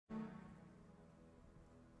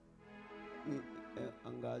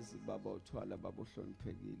ngiyazi baba uthwala baba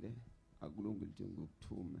uhloniphekile akulungile ukuthi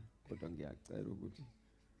ngikuthume kodwa ngiyacela ukuthi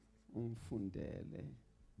umfundele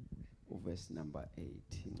uverse number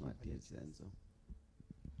 8 incwadi yezenzo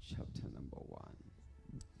chapter number 1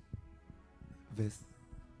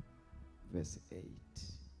 verse 8.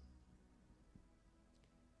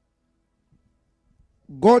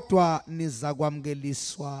 Kodwa niza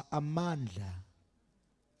kwamkeliswa amandla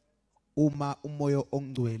uma umoya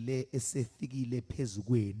ongcwele esefikile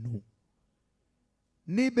phezukwenu,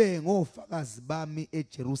 nibe ngofakazi bami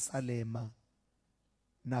eJerusalema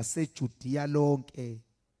naseJudiya lonke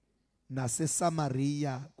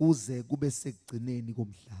naseSamaria kuze kube sekugcineni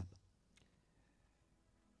komhlaba.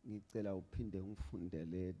 Ngicela uphinde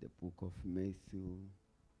ungifundele the book of Matthew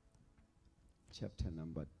chapter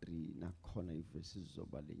number 3 nakhona iverses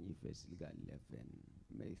zoba lenye iverse lika 11.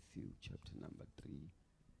 Matthew chapter number 3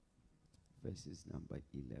 verses number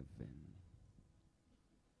 11.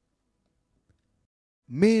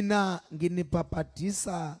 Mina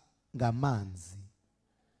nginibhaphathisa ngamanzi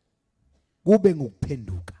kube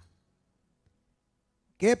ngokuphenduka,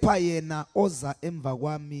 kepha yena oza emva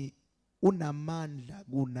kwami unamandla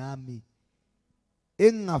kunami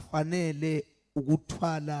engafanele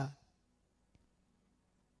ukuthwala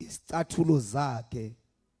isicathulo zakhe.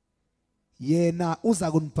 Yena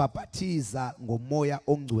uza kunibhaphathiza ngomoya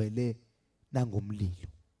ongcwele nangomlilo.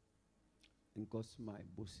 Inkosi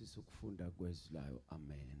mayibusise ukufunda kwezlayo.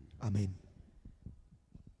 Amen. Amen.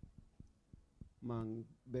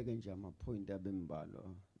 Mangibeke nje ama-point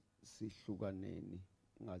abembalwa sihlukaneni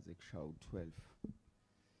ngaze kushaya u-12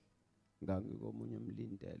 ngangikomunye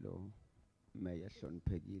umlindelo meya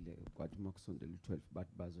hloniphekile kwathi makusondela u-12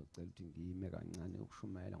 bathi bazocela ukuthi ngiyime kancane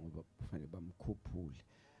ukushumayela ngoba kufanele bamkhuphule.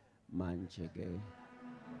 Manje ke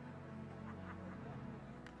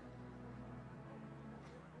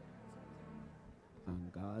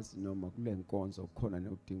angazi noma kule nkonzo khona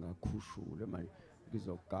neudinga khushule manje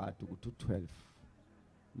ngizogada ukuthi u-12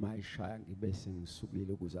 mayishaya ngibe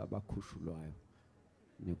sengisukile ukuze abakhushulwayo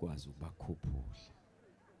nikwazi ukubakhuphula.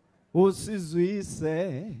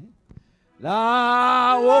 Usizwise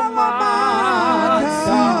lawo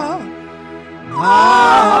mamandla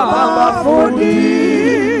abafundi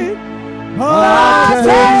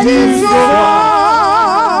bathenjiswa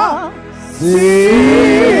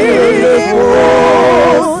sifuse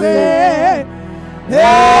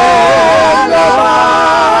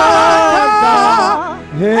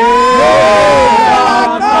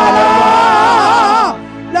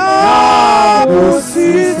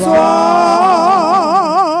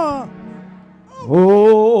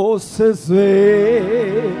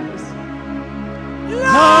Sezwes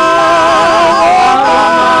la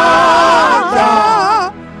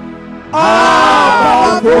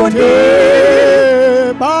abafundi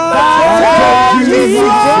bathenjiswa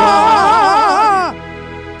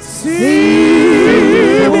sifuse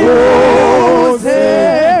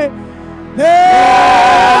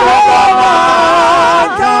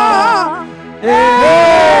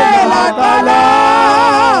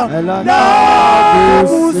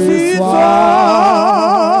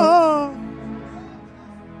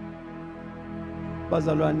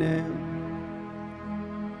bazalwane,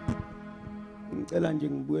 ngicela nje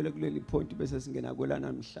ngibuyele kuleli point bese singena kwela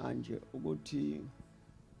namhlanje ukuthi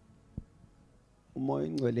umoya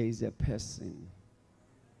ingcwele is a person.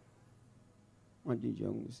 Manje nje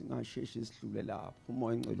singasheshi isidlule lapho.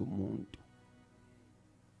 Umoya ingcwele umuntu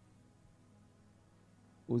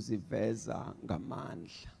uziveza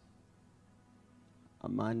ngamandla,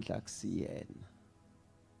 amandla akusiyena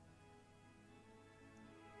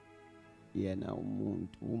yena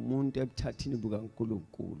umuntu ebuthathini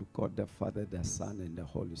bukaNkulunkulu, God the Father, the Son and the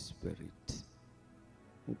Holy Spirit.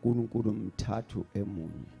 uNkulunkulu mthathu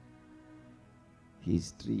emunye, he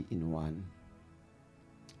is 3 in 1.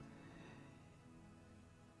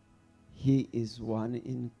 He is 1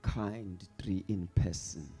 in kind, 3 in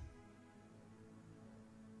person.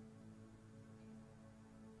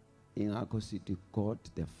 Ingakho sithi God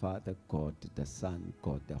the Father, God the Son,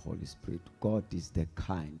 God the Holy Spirit. God is the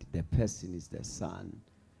kind, the person is the Son,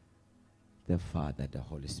 the Father, the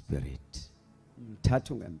Holy Spirit.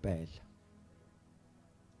 Mthathu ngempela.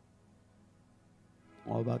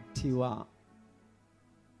 Ngoba kuthiwa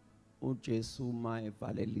uJesu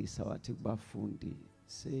mayevalelisa wathi kubafundi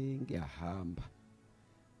sengiyahamba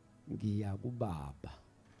ngiya kuBaba.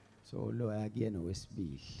 So lo yakuyena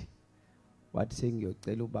wesibili. Wathi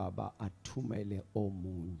sengiyocela uBaba athumele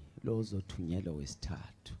omunye lo ozothunyelwa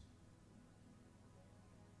wesithathu.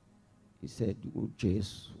 He said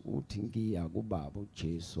uJesu uthi ngiya kuBaba,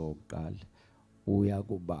 uJesu oqala uya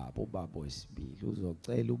kubaba, ubaba wesibili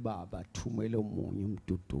uzocela ubaba athumele omunye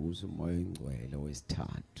umduduzi umoya oyingcwele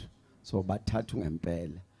wesithathu. So bathathu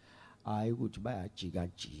ngempela, hayi ukuthi bayajika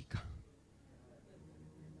jika.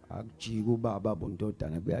 Akujika ubaba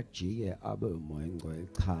bontodana buyajike abe umoya oyingcwele,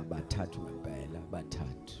 cha bathathu ngempela,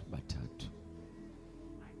 bathathu.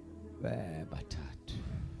 Bathathu.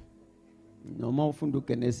 Noma ufunda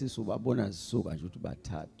uGenesis ubabona zisuka nje ukuthi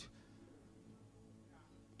bathathu.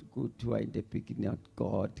 Kuthiwa in the beginning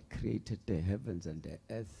God created the heavens and the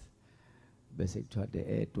earth. Bese kuthiwa the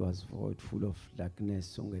earth was void, full of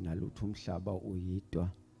darkness, ungenalutho umhlaba uyidwa.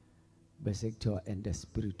 Bese kuthiwa and the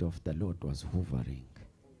spirit of the Lord was hovering.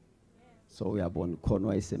 So uyabona khona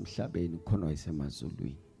wayesemhlabeni, khona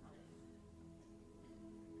wayesemazulwini.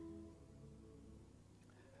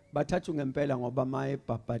 Bathathu ngempela ngoba maye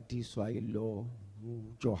baphatiswa yilo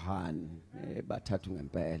John, bathathu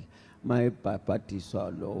ngempela. Maye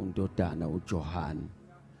baphatiswa lo undodana uJohn.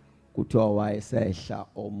 Kuthiwa wayesehla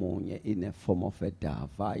omunye in a form of a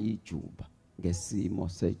dove, ijuba ngesimo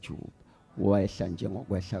sejuba. Wayehla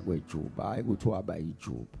njengokwehla kwejuba, hayi ukuthi waba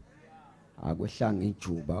ijuba. Akwehlanga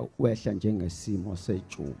ijuba, wehla njengesimo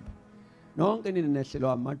sejuba. Nonke nini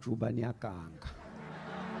nehlelwa amajuba niyaganga.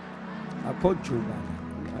 Akho juba.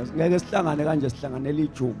 Ngeke sihlangane kanje sihlanganele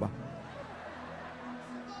ijuba.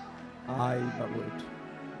 Hayi bakwethu.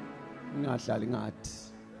 Ningahlali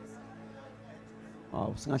ngathi.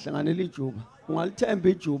 Awu singahlanganele ijuba. Ungalithemba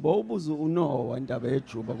ijuba ubuze uNoah indaba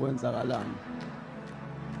yejuba kwenzakalani.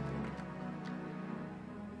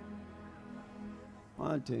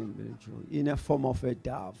 Athembe ijuba in a form of a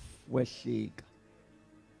dove wehlika.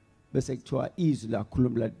 Bese kuthiwa izwi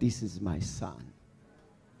lakhuluma this is my son.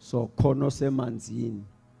 So khona osemanzini,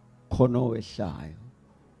 khona owehlayo,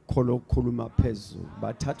 khona okhuluma phezulu.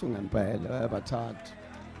 Bathathu ngempela, bathathu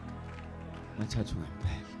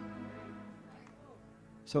ngempela.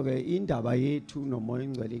 So ke indaba yethu nomoya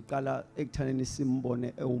ingcwele iqala ekuthaneni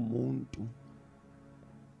simbone ewumuntu,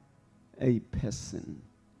 a person,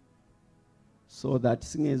 so that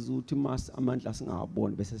singezuthi mas amandla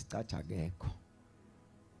singawaboni bese sicatha akekho.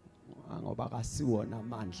 Ngoba akasiwona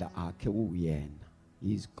amandla akhe uyena.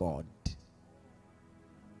 He is God.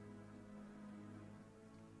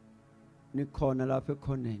 Nikhona lapha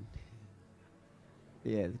ekhoneni.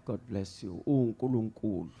 Yes, God bless you.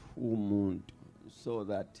 uNkulunkulu, umuntu, so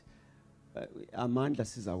that amandla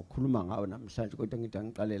sizawukhuluma ngawo namhlanje kodwa ngithi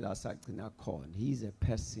angiqale la sagcina khona. He is a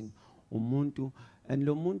person, umuntu, and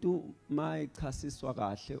lo muntu mayichasiswa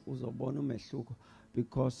kahle uzobona umehluko,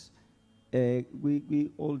 because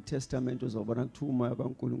we Old Testament uzobona kuthiwa umoya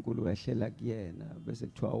kaNkulunkulu wehlela kuyena bese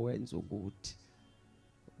kuthiwa wenza ukuthi.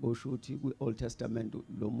 Kusho ukuthi kwi Old Testament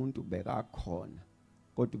lo muntu bekakhona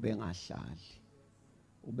kodwa bengahlali.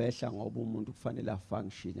 Ubehla ngoba umuntu kufanele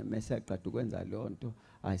afunction mase aqeda ukwenza leyo nto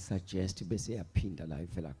I suggest bese yaphinda la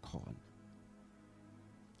ivela khona.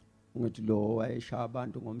 Ngithi lo wayeshaya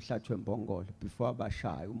abantu ngomhlathi wembongolo before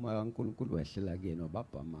abashaya umoya kaNkulunkulu wehlela kuyena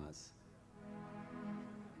wababhamaza.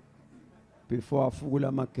 Before afukula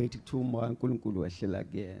amagate kuthiwa umoya kaNkulunkulu wehlela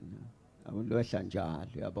kuyena. Abantu wehla njalo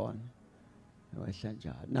uyabona. Wehla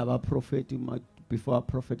njalo. Naba prophet before a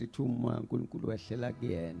prophet kuthiwa umoya kaNkulunkulu wehlela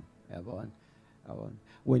kuyena uyabona.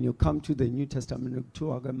 When you come to the New Testament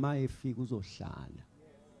kuthiwa ke mayefika uzohlala.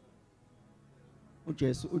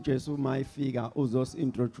 uJesu mayefika uzos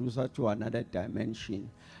introduce to another dimension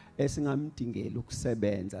esingamdingela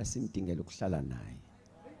ukusebenza simdingela ukuhlala naye.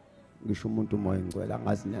 Ngisho umuntu umoya ingcwele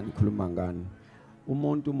angazi nanikhuluma ngani.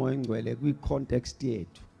 Umuntu umoya ingcwele kwi context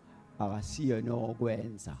yethu akasiyo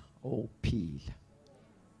nokwenza okuphila.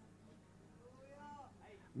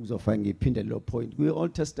 Ngizofaka ngiphinde lo point kwi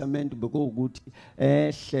Old Testament bekuwukuthi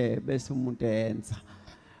ehle bese umuntu enza,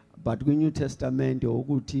 but kwi New Testament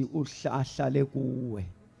ukuthi uhlale kuwe.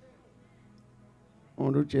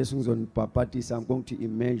 uJesu ngizonibhaphathisa ngokuthi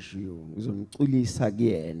immerse you, ngizoniculisa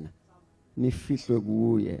kuyena nifihlwe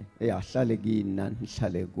kuye ahlale kini nani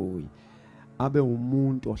nihlale kuye abe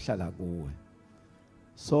umuntu ohlala kuwe,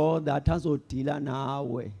 so that azodila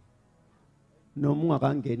nawe noma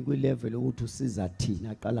ungakangeni kwi level ukuthi usiza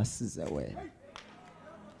thina aqala size wena.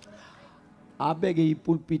 Abeke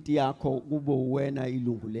ipulpit yakho kube wena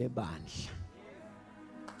ilungu lebandla,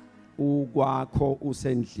 ukwakho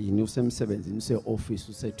usendlini usemsebenzini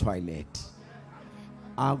useoffice usetoilet,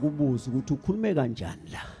 akubuza ukuthi ukhulume kanjani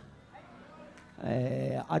la.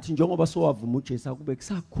 Athi njengoba sowavuma uJesu akube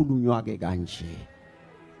kusakhulunywa ke kanje.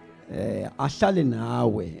 Ahlale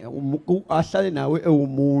nawe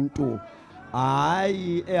ewumuntu,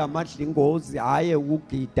 hayi eyamadlingozi, hayi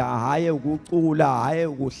ukugida, hayi ukucula, hayi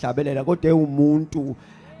ukuhlabelela, kodwa ewumuntu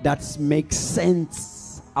that makes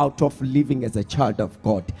sense out of living as a child of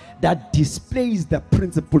God, that displays the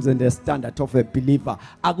principles and the standard of a believer.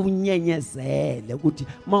 Akunyenyezele ukuthi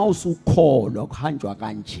mawusukholwa kuhanjwa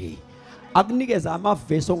kanje. Akunikeza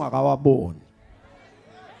amavesi ongakawaboni.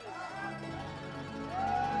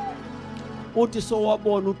 Uthi so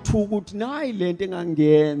wabona uthuka uthi nayi lento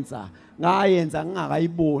engangiyenza ngayenza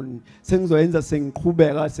ngingakayiboni sengizoyenza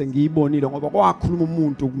sengiqhubeka sengiyibonile ngoba kwakhuluma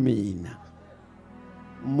umuntu kumina.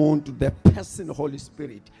 Umuntu, the person, Holy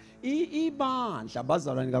Spirit. Ibandla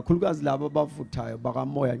bazalwane kakhulukazi labo abavuthayo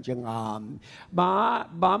bakamoya njengami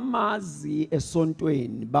bamazi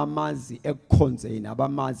esontweni, bamazi ekukhonzeni,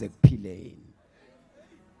 abamazi ekuphileni.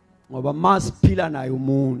 Ngoba masiphila naye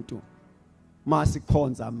umuntu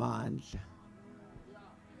masikhonza amandla.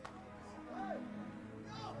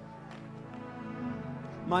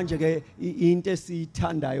 Manje ke into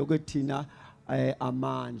esithandayo kuthina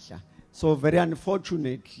amandla. So very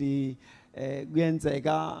unfortunately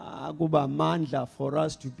kuyenzeka kuba amandla for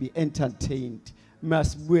us to be entertained.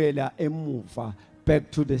 Masibuyela emuva,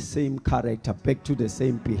 back to the same character, back to the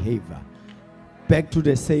same behavior, back to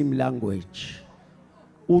the same language.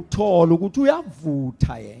 Uthola ukuthi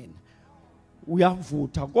uyavutha yena.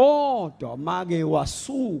 Uyavutha kodwa make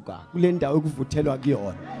wasuka kule ndawo ekuvuthelwa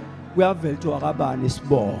kuyona. Kuyavela ukuthi wakabani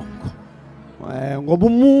isibongo. Ngoba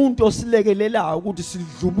umuntu osilekelelayo ukuthi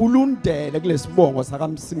sidlubula undele kulesibongo saka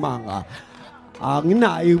Msimanga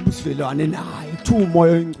anginayo ubudlelwane naye thu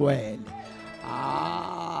umoya oyingcwele.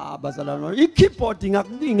 Bazalwana i-keyboard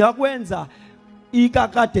ingakwenza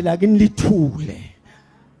ikakade la kini lithule.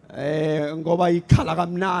 Ngoba ikhala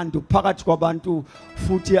kamnandi phakathi kwabantu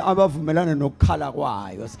futhi abavumelana nokukhala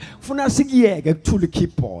kwayo. Kufuna sikiyeke kuthula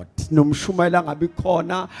i-keyboard, nomshumayela ngabe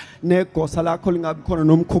khona, negosa lakho lingabe khona,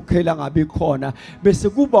 nomkhokhela ngabe khona, bese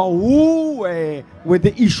kuba uwe with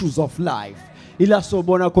the issues of life. Ila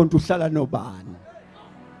sobona konke uhlala nobani.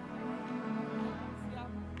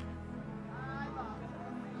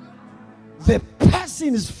 The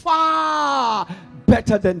person is far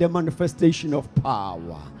better than the manifestation of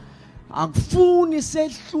power. Akufuni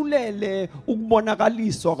sehlulele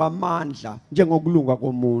ukubonakaliswa kwamandla njengokulunga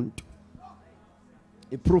komuntu.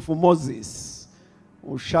 Iproof Moses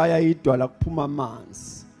ushaya idwala kuphuma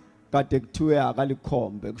amanzi kade kuthiwe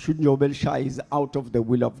akalikhombe kusho njengoba elishaya is out of the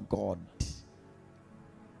will of God.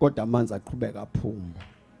 Kodwa amanzi aqhubeka aphuma.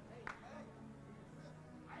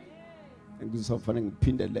 Ngizofanele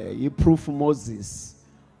ngiphinde le iproof Moses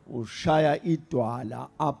ushaya idwala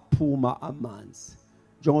aphuma amanzi.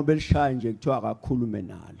 Njengoba elishaya nje kuthiwa akakhulume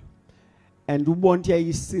nalo. And ubona ukuthi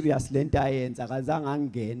ayi serious lento ayenza akazange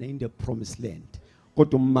angene in the promised land.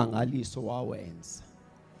 Kodwa ummangaliso wawenza.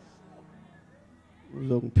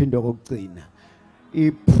 Uzongiphinda kokugcina.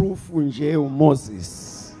 Iproof nje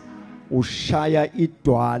uMoses ushaya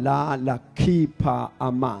idwala lakhipha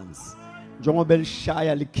amanzi. Njengoba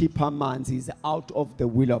elishaya likhipha amanzi is out of the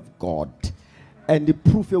will of God. And the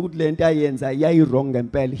proof yokuthi lento ayenza yayi wrong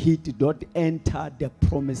ngempela. He did not enter the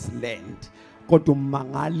promised land. Kodwa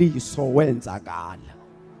ummangaliso wenzakala.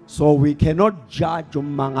 So we cannot judge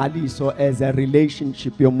ummangaliso as a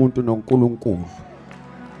relationship yomuntu noNkulunkulu.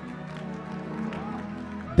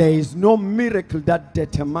 There is no miracle that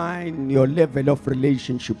determine your level of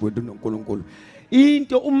relationship with uNkulunkulu.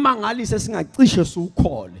 Into ummangaliso singacishe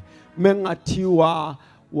sukhole mengathiwa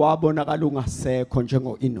wabonakala ungasekho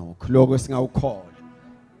njengo Enoch lokho singawukhola.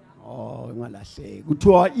 Ngalahleki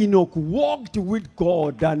kuthiwa Enoch walked with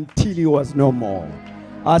God until he was no more.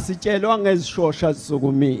 Asitshelwa ngezishosha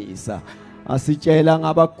zisukumisa, asitshela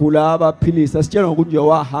ngabagula abaphilisa, asitshela ukuthi nje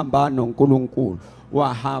wahamba noNkulunkulu,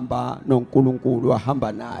 wahamba noNkulunkulu,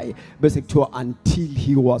 wahamba naye bese kuthiwa until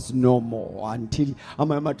he was no more, until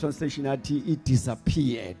ama translation athi he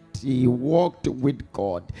disappeared. He walked with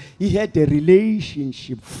God. He had a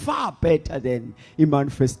relationship far better than a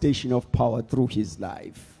manifestation of power through his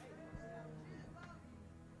life.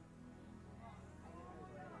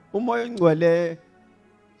 Umoya ongcwele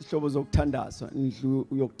ihlobo zokuthandaza, indlu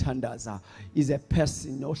yokuthandaza is a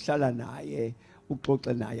person ohlala naye,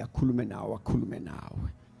 uxoxe naye, akhulume nawe, akhulume nawe.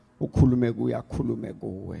 Ukhulume kuye, akhulume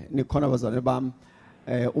kuwe. Nikhona bazalwane bami,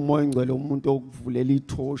 umoya ongcwele umuntu okuvulela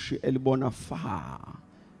ithoshi elibona far.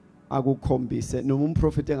 Akukhombise noma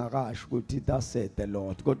umprofeti engakasho ukuthi thus said the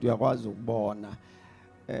Lord, kodwa uyakwazi ukubona.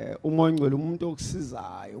 Umoya ongcwele umuntu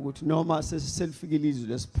okusizayo ukuthi noma selifikile izwi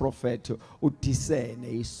lesiprofeti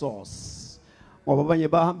udisene isource. Ngoba abanye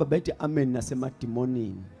bahamba bethi amen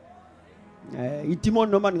nasemademonini. Idemon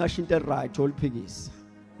noma ningashinto right oliphikisa.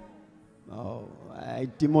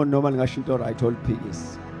 Idemon noma ningashinto right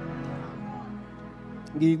oliphikisa.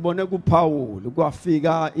 Ngibone kuPaul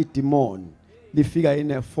kwafika idemon lifika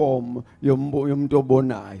in a form yomuntu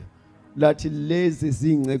obonayo lathi lezi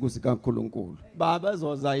zingceke zikaNkulunkulu baba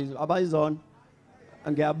ezoza abayizona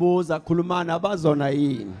ngiyabuza khulumana abazona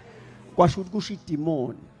yini kwasho ukuthi kusho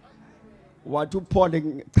idemon wathi uPaul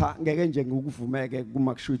cha ngeke nje ngikuvumeke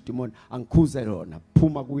kuma kusho idemon angikhuze lona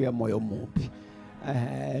phuma kuye moya omubi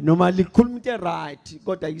noma likhuluma into right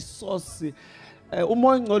kodwa isource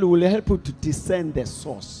umoya ongcwele will help you to discern the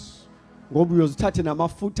source ngoba uyozithatha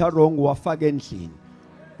namafutha wrong wafaka endlini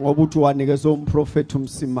ngoba uthi wanikeza umprofeti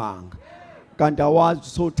Msimanga kanti awazi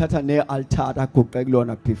sothatha nealtar agoqe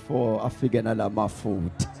kulona before afike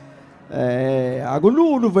nalamafutha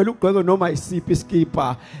akululu vele ugqeke noma isiphi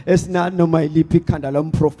iskipa esinani noma iliphi ikhanda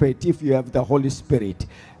lomprofeti if you have the Holy Spirit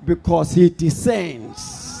because he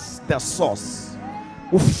descends the source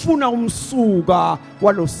ufuna umsuka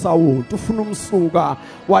waloSawuli ufuna umsuka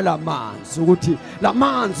walamanzi ukuthi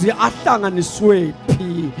lamanzi ahlanganiswe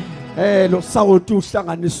phi lo Sawuli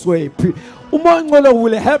uhlanganiswe phi umoya ongcwele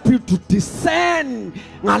will help you to discern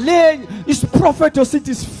ngale isiprophet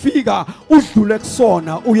osithi sifika udlule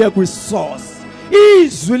kusona uye kwisource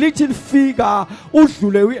izwi lithi lifika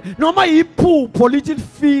udlule noma iphupho lithi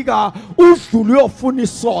lifika udlule uyofuna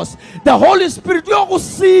isource the Holy Spirit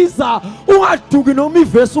uyokusiza ungaduki noma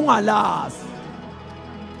ivesi ungalazi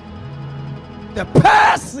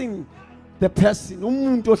the person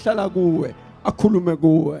umuntu ohlala kuwe akhulume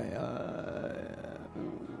kuwe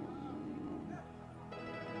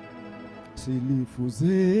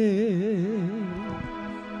silifuze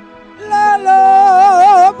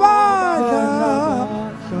lalo badla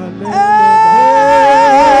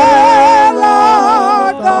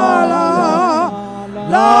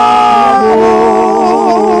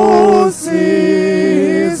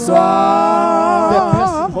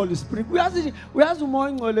Holy Spirit uyazi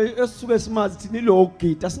umoya ongcwele esisuke simazi thini lo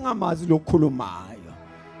gita singamazi lokhulumayo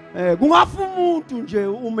kungafa umuntu nje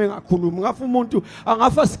uma engakhulumi ngafa umuntu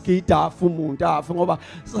angafa sigida afa umuntu afa ngoba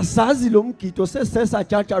sazi lo mgido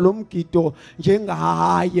sesesajaja lo mgido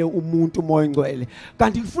njengaye umuntu umoya ongcwele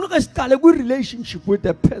kanti kufuneka siqale kwi relationship with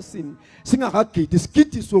the person singakagidi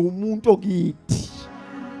sigidiswe umuntu okithi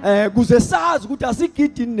kuze sazi ukuthi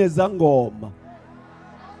asigidini nezangoma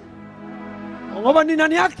ngoba nina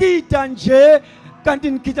niyagida nje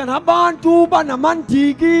kanti nigida nabantu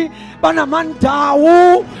banamandiki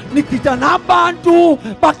banamandawu nigida nabantu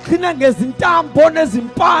baqhina ngezintambo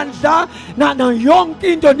nezimpandla na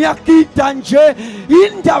yonke into niyagida nje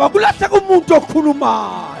indaba kulahleka umuntu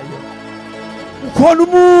okhulumayo ukhona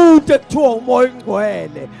umuntu ekuthiwa umoya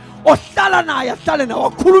ongcwele ohlala naye ahlale nawe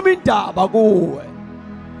akhuluma indaba kuwe.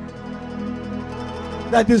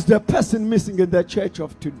 That is the person missing in the church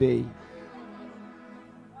of today.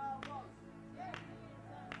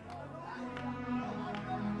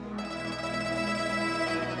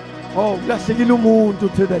 Oh, lahlekile umuntu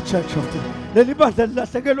to the church of today. Leli bandla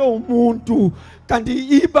lilahlekele umuntu kanti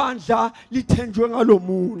ibandla lithenjwe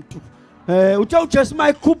ngalomuntu. Uthe uJesu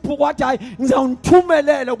mayikhupha kwathi hayi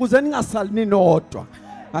ngizawunithumelela ukuze ningasali ninodwa.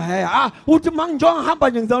 Uthi mangijonga hamba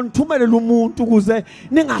nje ngizawunithumelela umuntu ukuze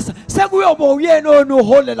ningasa sekuyoba uyena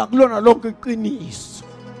onoholela kulona lonke iqiniso.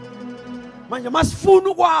 Manje masifuna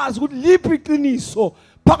ukwazi ukuthi liphi iqiniso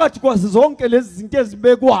phakathi kwazo zonke lezi zinto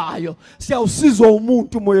ezibekwayo siyawusizwa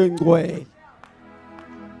umuntu umoya ongcwele.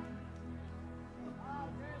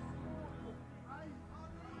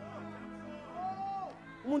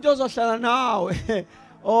 Umuntu ozohlala nawe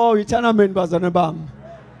oh ithanameni bazana bami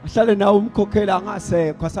ahlale nawe umkhokheli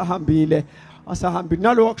angasekho asahambile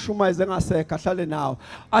nalo wakushumayeza engasekho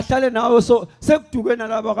ahlale nawe so sekuduke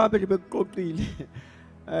nalabo kabe bekuqoqile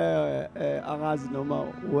angazi noma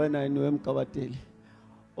wena yini wemkabateli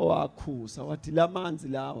owakhusa wathi lamanzi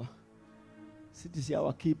lawa sithi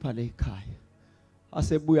siyawakhipha le ekhaya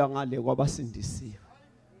asebuya ngale kwabasindisiwe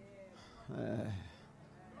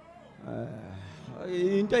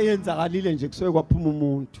into eyenzakalile nje kusuke kwaphuma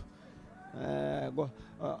umuntu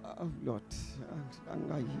Lord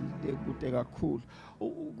angayile kude kakhulu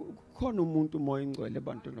khona umuntu umoya ongcwele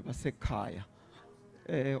ebantwini basekhaya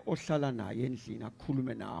ohlala naye endlini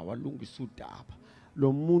akhulume nawe alungisa udaba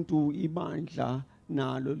lo muntu ibandla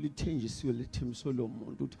nalo lithenjisiwe lethembiso lo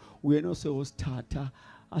muntu uthi uyena osewosithatha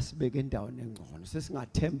asibeke endaweni engcono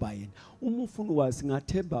sesingathemba yena uma ufuna ukwazi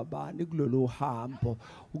singathemba abani kulolu hambo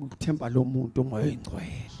ukuthemba lo muntu umoya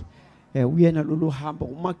ongcwele uyena lolu hambo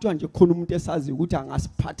uma kuthiwa nje khona umuntu esazi ukuthi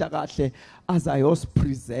angasiphatha kahle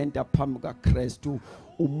azayosipresenta phambi kaKristu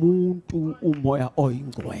umuntu umoya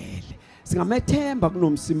oyingcwele singamethemba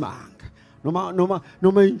kunomsimanga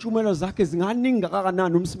noma intshumayelo zakhe zinganingi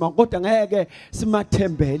kangakanani umsimanga kodwa ngeke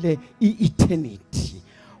simathembele ieternity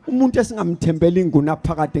umuntu esingamthembela inguna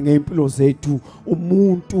phakade ngeimpilo zethu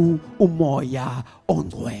umuntu umoya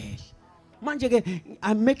ongcwele. Manje ke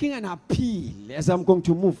I'm making an appeal as I'm going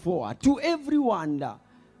to move forward to everyone la.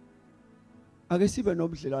 Ake sibe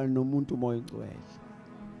nobudlelwane nomuntu umoya ongcwele.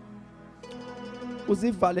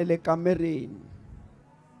 Uzivalele kamereni.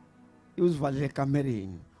 Uzivalele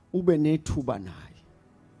kamereni ube nethuba naye.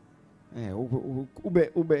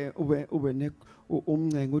 Ube ne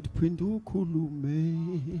umncenga uthi phinda ukhulume.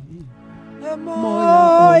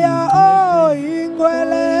 Moya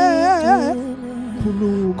oyingcwele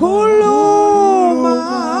khuluma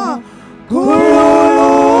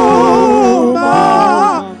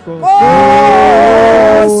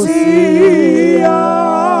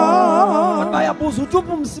bayabuza uthi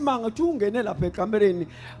Msimanga uthi ungene lapha ekamereni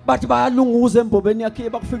bathi bayalunguza embobeni yakhe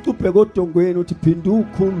bakufica ubheka odongweni uthi phinda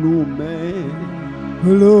ukhulume.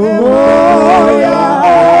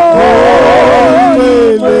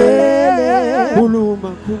 Khuluma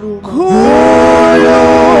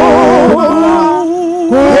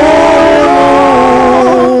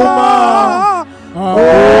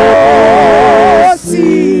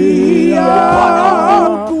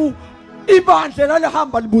ibandla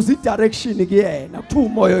lihamba libuza idirection kuyena kuthi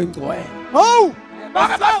umoya oyingcwele.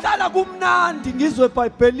 Bake bahlala kumnandi ngizwe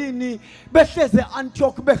eBhayibhelini behleze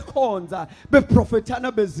Antioch bekhonza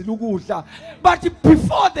beprofethana bezila ukudla but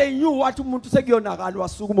before they knew wathi umuntu sekuyonakala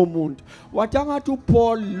wasukuma umuntu wathi angathi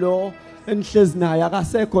uPaul lo enihlezi naye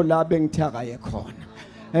akasekho la bengithaka yekhona.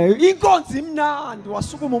 Inkonzo imnandi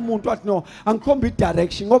wasukuma umuntu wathi no angikhomba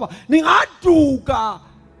idirection ngoba ningaduka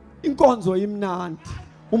inkonzo imnandi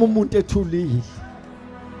umuntu ethulile.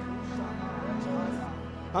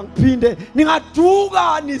 Angiphinde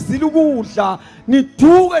ningaduka nizila ukudla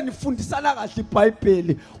niduke nifundisana kahle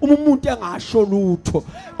iBhayibheli umuntu engasho lutho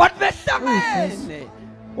but behlangene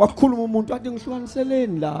wakhuluma umuntu wathi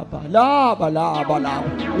ngihlukaniseleni laba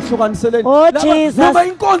ngihlukaniseleni ngoba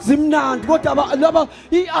inkonzo imnandi kodwa laba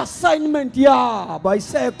iassignment yabo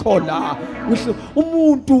ayisekho la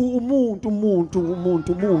umuntu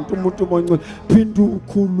omongcwele phinda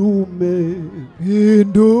ukhulume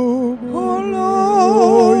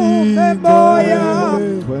moya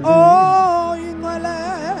oyingcwele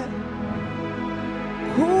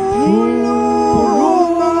khuluma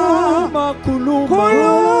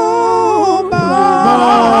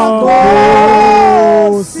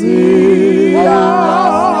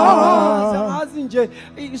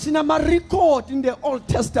sinama record in the Old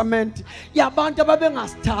Testament yabantu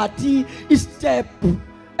ababengasithathi istep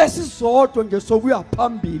esizodwa ngesokuya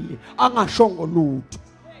phambili angashongo lutho.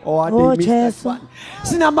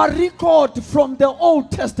 Sinama record from the Old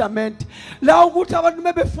Testament la ukuthi abantu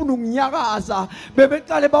bebefuna ukunyakaza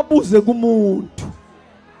bebeqale babuze kumuntu.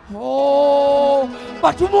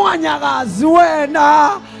 But umunganyakazi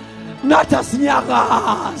wena nathi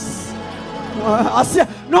asinyakazi.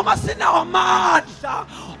 Noma sinawo amandla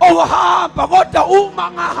okuhamba kodwa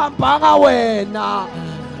uma ngahambanga wena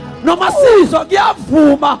noma sizwa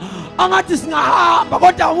kuyavuma angathi singahamba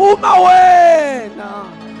kodwa uma wena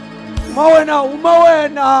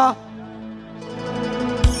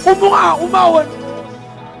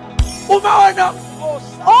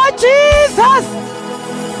oh Jesus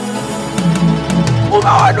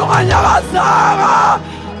uma wena unganyakazanga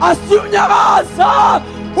asiyunyakaza.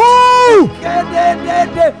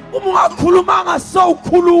 Ungakhulumanga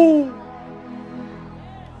sawukhuluma.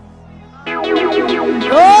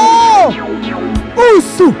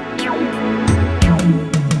 Usu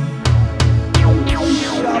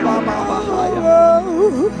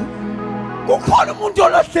kukhona umuntu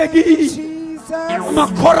olahlekile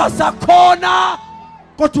amakhorus akhona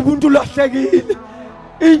kodwa umuntu olahlekile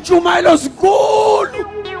intshumayelo zinkulu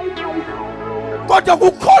kodwa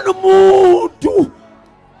kukhona umuntu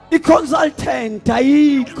i-consultant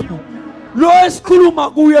ayikho lo esikhuluma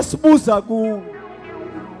kuye sibuza kuwe.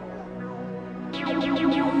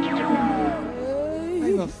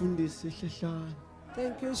 Ayibafundisi hlehlana.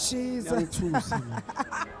 Thank you Jesus.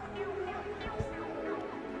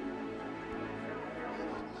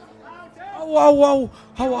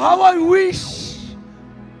 How I wish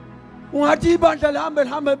ungathi ibandla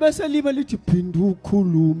lihambe bese libe lithi phinda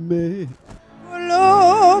ukhulume.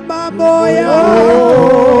 Khuluma moya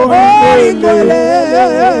oyingcwele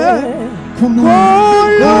khuluma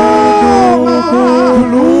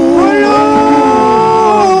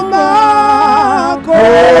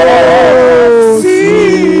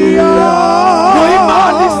siya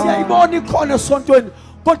noimali siyayibona ikhona esontweni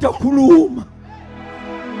kodwa khuluma.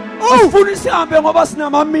 Asifuni sihambe ngoba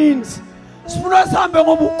sinama means sifuna sihambe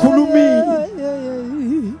ngoba ukhulumile.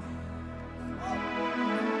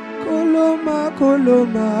 Khuluma,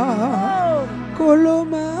 khuluma,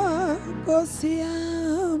 khuluma, Nkosi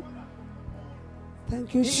yami.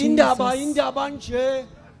 Thank you, Jesus. Indaba nje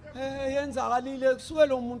yenzakalile kusuke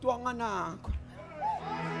lo muntu wanganakho.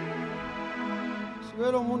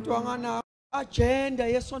 Kusuke lo muntu wanganakho. Agenda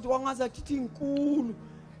yesonto wangaza thithi inkulu.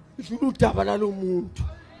 Idlula udaba lalo muntu.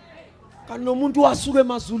 Kanti lo muntu wasuka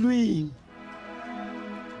emazulwini.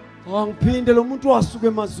 Wangiphinde lo muntu wasuka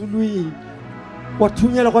emazulwini.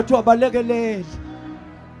 Wathunyelwa kwathi wabalekelele.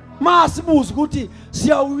 Masibuza ukuthi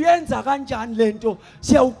siyawuyenza kanjani lento,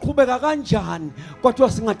 siyawuqhubeka kanjani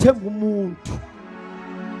kodwa singathemba umuntu.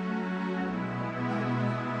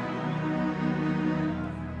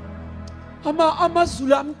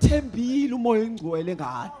 Amazulu amthembile umoya engcwele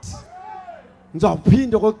ngathi.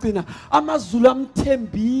 Ngizawuphinda kokugcina amazulu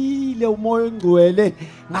amthembile umoya engcwele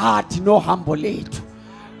ngathi nohambo lethu.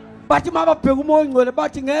 Bathi mababheka umoya engcwele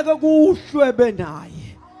bathi ngeke kuhlwe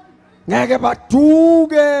benaye. Ngeke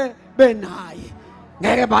baduke benaye.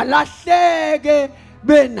 Ngeke balahleke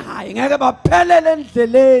benaye. Ngeke baphelele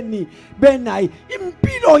endleleni benaye.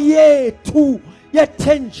 Impilo yethu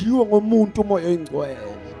yethenjiwe ngomuntu umoya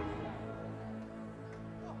engcwele.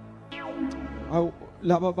 Awu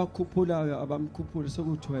laba bakhuphulayo abamkhuphula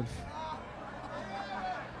soku12.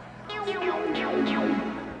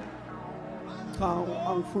 Cha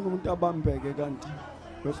angifuni umuntu abambeke kanti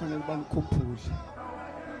kufanele bamkhuphule.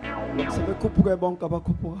 Sebekhuphuke bonke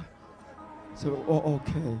abakhuphuka. So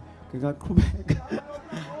okay ngingaqhubeka.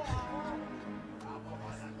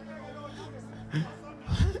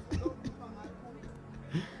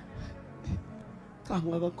 Cha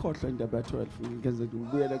ngakakhohlwa indaba ya12 ngenze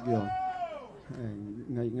ngibuyele kuyona.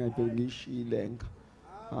 Ngayibheka ngishilenga.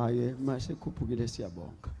 Hayi mase khuphukile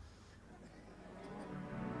siyabonga.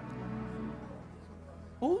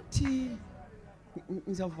 Uthi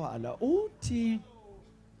ngizavala uthi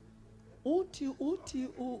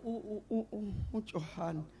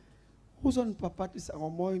uJohn uzonibhabhatisa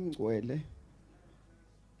ngomoya engcwele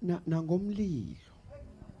nangomlilo.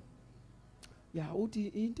 Ya uthi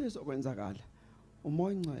into ezokwenzakala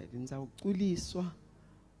umoya engcwele nizawuculiswa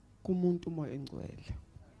kumuntu umoya engcwele.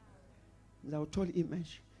 Ngizawuthola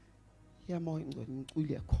image yamoya engcwele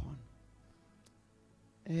ngicule khona.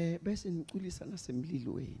 Bese niculisa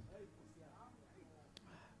nasemlilweni.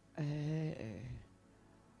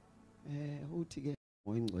 Uthi ke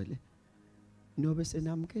umoya engcwele nobe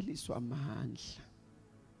senamkeliswa amandla.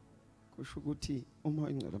 Kusho ukuthi umoya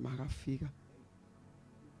engcwele makafika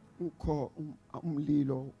ukho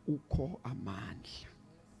umlilo ukho amandla.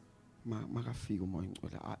 Makafika umoya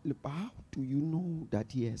engcwele. How do you know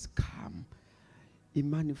that he has come?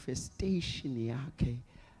 Imanifestation yakhe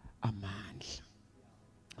amandla.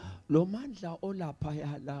 Lo mandla olapha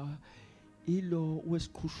yala ilo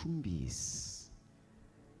wesiqhushumbisi.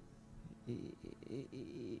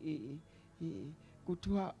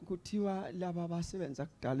 Kuthiwa laba basebenza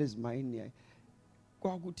kudala ezimayini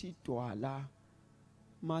kwakuthi idwala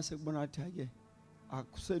mase kubona ukuthi ke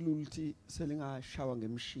akuselulthi selingashawa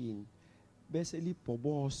ngemshini bese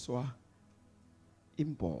libhoboswa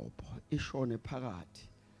imbobho ishone phakathi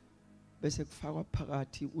bese kufakwa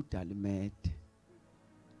phakathi udalimede.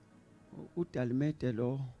 Udalimede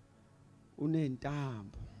lo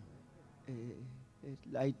unentambo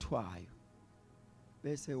layithwayo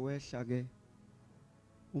bese wehla ke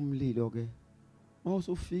umlilo ke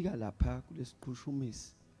mawusufika lapha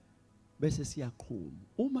kulesiqhushumisi bese siyaqhuma.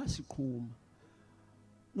 Uma siqhuma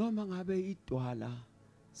noma ngabe idwala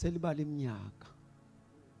selibala iminyaka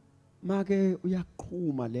make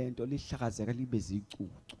uyaqhuma lento lihlakazeka libe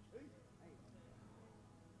zicucu.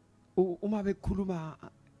 Uma bekhuluma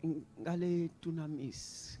ngale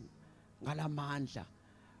dunamis ngalamandla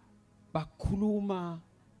bakhuluma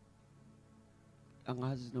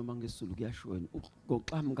angazi noma ngesulu kuyashona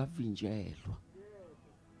ngoxama kavinjelwa.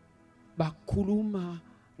 Bakhuluma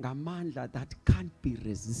ngamandla that can't be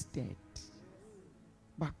resisted.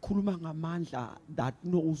 Bakhuluma ngamandla that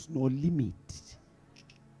knows no limit.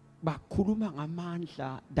 Bakhuluma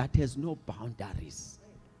ngamandla that has no boundaries.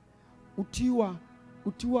 Uthiwa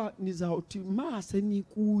nizawuthi mase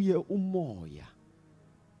nikuye umoya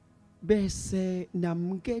bese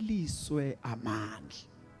namkeliswe amandla.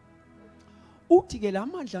 Uthi ke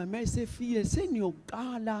lamandla mayesefile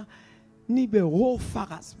seniyoqala nibe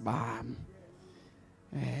ofakazi bami.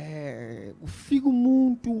 Ufika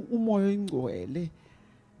umuntu umoya engcwele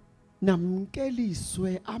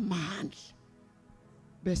namkeliswe amandla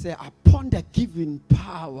bese upon the given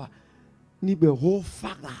power nibe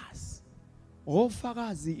ofakazi.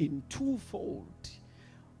 Ofakazi in twofold.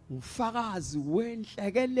 Ufakazi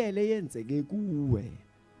wenhlekelele yenzeke kuwe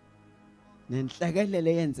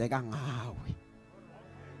nenhlekelele yenzeka ngawe.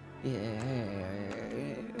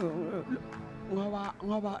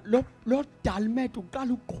 Ngoba lo dalmet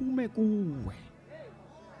uqala uqhume kuwe.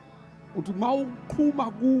 Uthi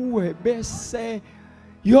mawuqhuma kuwe bese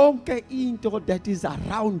yonke into that is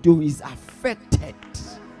around you is affected.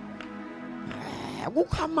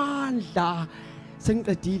 Kukho amandla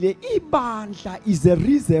sengiqedile, ibandla is a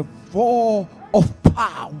reservoir of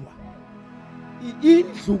power.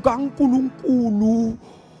 Indlu kaNkulunkulu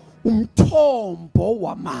umthombo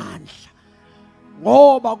wamandla,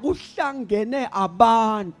 ngoba kuhlangene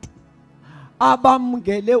abantu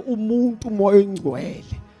abamngele umuntu umoya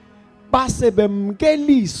oyingcwele base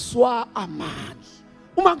bemkeliswa amandla.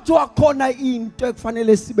 Uma kuthiwa khona into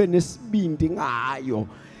ekufanele sibe nesibindi ngayo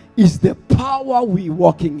is the power we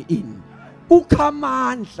walking in.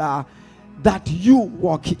 Ukhamandla that you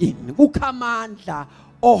walk in. Ukhamandla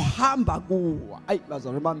ohamba kuwa. Ayi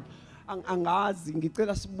bazalwane bami, angazi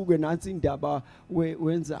ngicela sibuke nansi indaba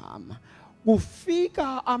wenzama.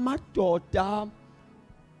 Kufika amadoda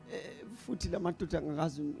futhi lamadoda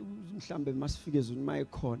ngakazi mhlambe masifike ezweni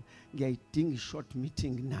mayekhona. Ngiyayidinga short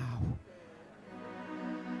meeting now.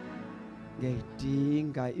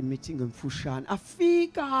 Ngiyayidinga meeting emfushane.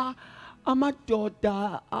 Afika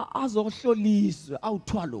amadoda azohloliswa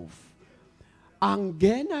awu12.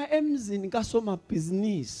 Angena emzini kasoma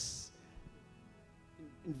business,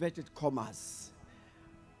 inverted commas.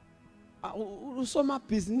 Usoma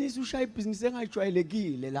business ushaya business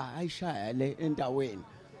engajwayelekile la ayishaya le endaweni.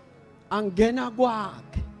 Angena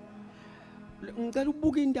kwakhe. Ngicela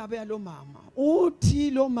ubuke indaba yalo mama.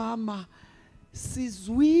 Uthi lo mama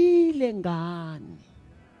sizwile ngani.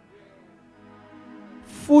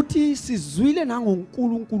 Futhi sizwile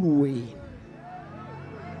nangoNkulunkulu wenu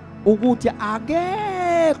ukuthi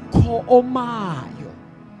akekho omayo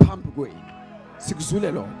phambi kwenu.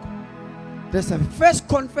 Sikuzwile lokho. There's a first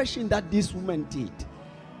confession that this woman did.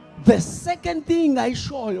 The second thing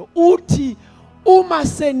ayishoyo uthi uma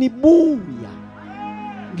senibuya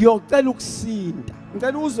ngiyocela ukusinda.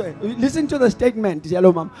 Ngicela uzwe, listen to the statement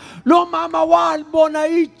yalo mama. Lo mama walibona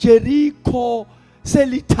iJericho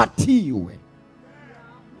selithathiwe.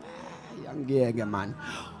 Angiyeke man.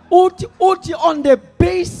 Uthi on the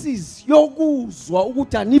basis yokuzwa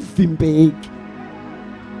ukuthi anivimbeki.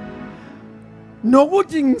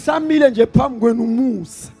 Nokuthi ngisamile nje phambi kwenu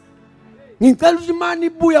umusa. Ngicela ukuthi mani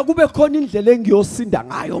ibuya kube khona indlela engiyosinda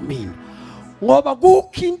ngayo mina. Ngoba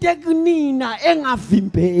kukho into ekunina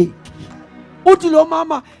engavimbeki. Uthi lo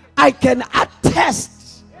mama I can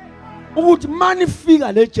attest ukuthi mani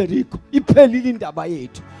fika le Jericho iphelile indaba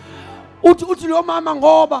yethu. Uthi lo mama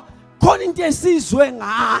ngoba khona into esizwe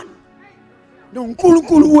ngani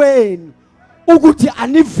noNkulunkulu wenu ukuthi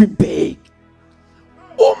anivimbeki.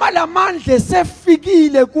 Uma lamandla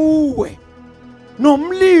sefikile kuwe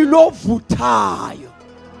nomlilo ovuthayo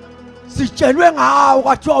sitshelwe ngawo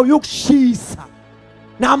kwathiwa uyukushisa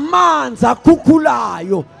namanzi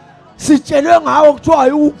akhukhulayo sitshelwe ngawo kuthiwa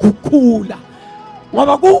uyukukhukhula,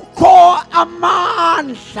 ngoba kukho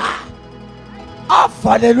amandla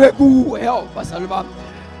avalelwe kuwe. Bazalwane bami,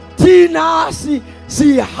 thina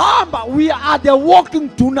sihamba, we are the walking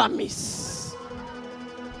dunamis.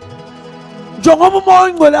 Njengoba umoya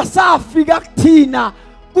oyingcwele safika kuthina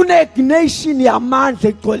kune-ignition yamandla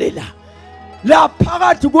egcwele la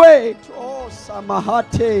phakathi kwethu. Oh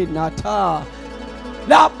samahate natha,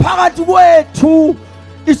 la phakathi kwethu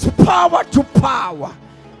it's power to power,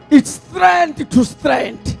 it's strength to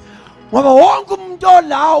strength. Ngoba wonke umuntu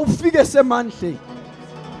la ufike semandleni.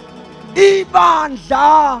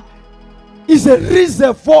 Ibandla is a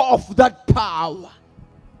reservoir of that power.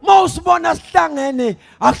 Mawusibona sihlangene,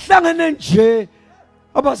 akuhlangene nje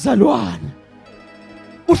abazalwane.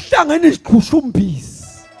 Uhlangene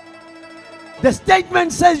isiqhushumbisi. The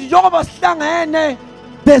statement says njengoba sihlangene,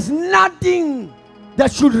 there's nothing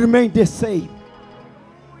that should remain the same.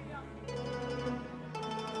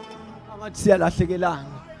 Angathi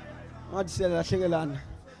siyalahlekelana. Angathi siyalahlekelana.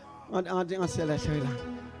 Angathi ngasiyalahlekelana.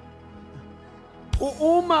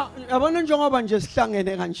 Uma yabona njengoba nje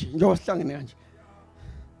sihlangene kanje, njengoba sihlangene kanje.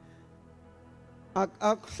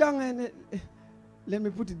 Akuhlangene, let me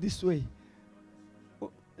put it this way.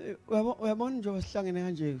 Uyabona njengoba sihlangene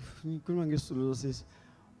kanje, ngikhuluma ngesizulu sisi.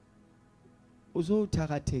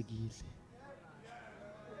 Uzothakathekile.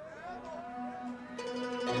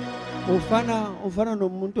 Ufana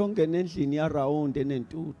nomuntu ongena endlini ya round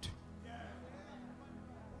enentuthu.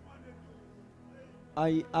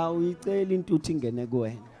 Awuyicela intuthu ingene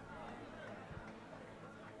kuwena.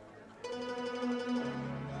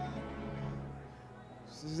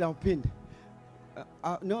 Sizawuphinda.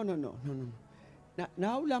 No.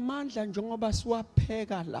 Nawu lamandla njengoba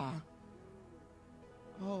siwapheka la.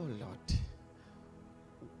 Oh Lord.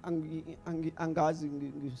 Angazi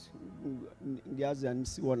ngiyazi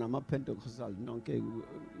anisiwona ama Pentecostal nonke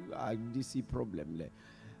ayisi problem le.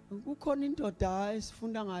 Kukhona indoda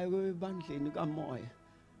esifunda ngayo ebandleni kaMoya.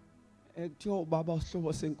 Ekuthiwa ubaba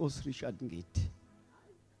usihlobo senkosi Richard Ngithi.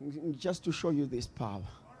 Just to show you this power.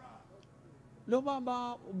 Lo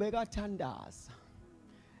baba ubekathandaza.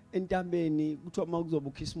 Entabeni kuthiwa makuzoba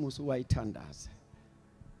uKhisimusi wayithandaza.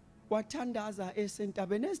 Wathandaza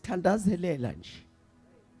esentabeni esithandazelela nje.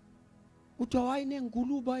 Kuthiwa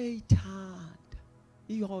wayinengulube eyithanda.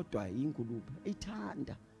 Iyodwa ingulube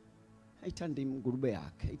eyithanda. Ayithanda ingulube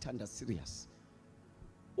yakhe, ayithanda serious.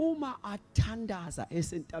 Uma athandaza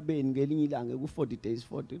esentabeni ngelinye ilanga ku 40 days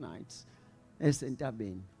 40 nights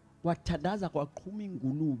esentabeni. Wathandaza kwaqhuma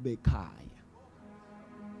ingulube ekhaya.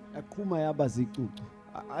 Yaqhuma yaba zicucu.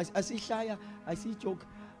 Asihlaya, asijoke,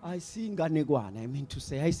 ayisinganekwana. I mean to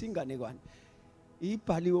say ayisinganekwana.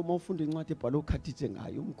 Ibhaliwe uma ufunda incwadi ebhalwe uKhathithe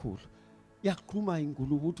ngayo umkhulu. Yaqhuma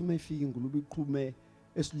ingulube uthi mayifika ingulube iqhume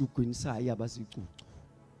esilugwini sayo yaba zicucu.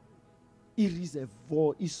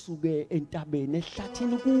 Ireservoir isuke entabeni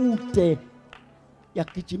ehlathini kude.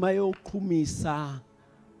 Yagijima yoqhumisa.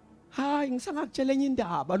 Hayi ngisangakutshela enye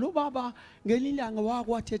indaba lo baba ngelilanga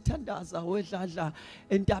wakwathi ethandaza wedladla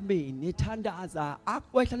entabeni ethandaza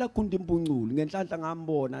akwehla gunda impunculu ngenhlanhla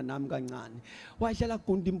ngambona nami kancane wahlela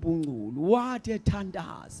gunda impunculu wathi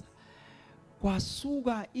ethandaza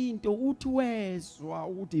kwasuka into uthi wezwa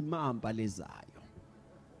ukuthi imamba lezayo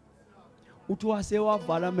uthi wase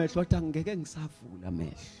wavala amehlo wathi angeke ngisavula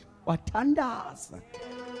amehlo wathandaza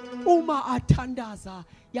uma athandaza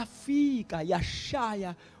yafika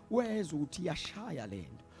yashaya wezwa ukuthi yashaya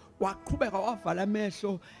lento waqhubeka wavala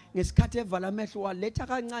amehlo ngesikhathi evala amehlo waletha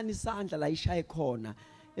kancane isandla la ishaye khona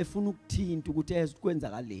efuna ukuthinta ukuthi ezwe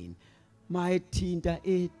kwenzakaleni mayethinta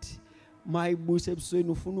ethi mayibuyise ebusweni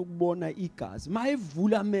ufuna ukubona igazi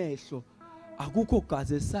mayivula amehlo akukho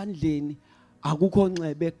gazi esandleni akukho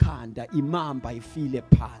ncebe ekhanda imamba ifile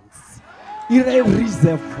phansi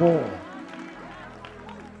ireservoir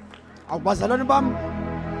awubazalwane bami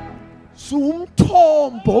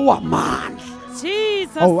sumthombo wamandla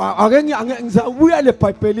Jesus. Ake ngizabuyela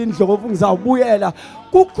eBhayibhelini ndlovu ngizabuyela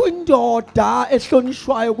kukho indoda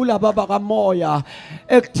ehlonishwayo kulaba bakaMoya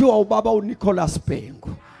ekuthiwa ubaba uNicholas Bengu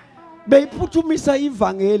beyiphuthumisa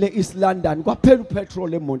ivangeli eEast London kwaphela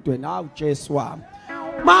upetrol emotweni hawu Jesu wami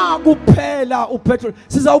makuphela upetrol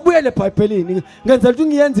sizawubuyela eBhayibhelini ngenzela ukuthi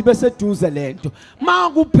ngiyenze beseduze lento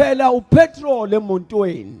makuphela upetrol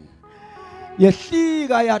emotweni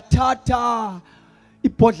yehlika yathatha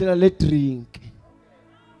ibhodlela le drink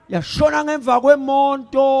yashona ngemva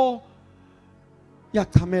kwemonto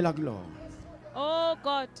yachamela kulona Oh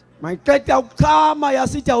God. mayiqeda ukuchama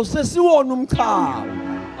yasithi awusesiwona umchamo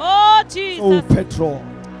Oh Jesus. petrol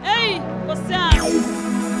Hey, Nkosi yami.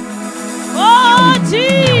 Oh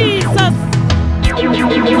Jesus.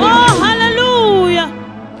 Oh hallelujah.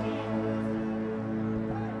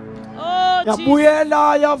 Oh Jesus.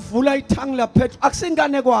 yabuyela yavula ithangi la petrol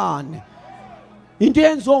akusinganekwane into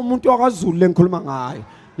yenziwa umuntu wakaZulu lengikhuluma ngayo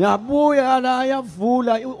yabuya la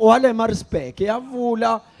yavula wale Maritzburg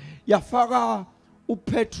yavula yafaka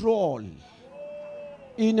upetrol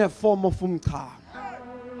in a form of umchamo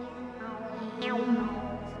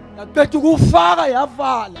yaqeda ukufaka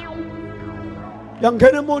yavala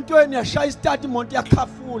yangena emontweni yashaya istart imoto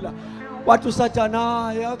yakhafula wathi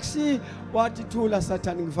uSathana yakusi wathi thula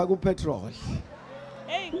Sathana ngifaka upetrol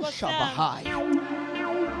Hey, Nkosi shaba yami. high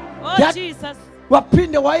Oh Jesus.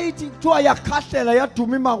 waphinde wayithi kuthiwa yakhahlela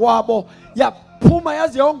yaduma imakwabo yaphuma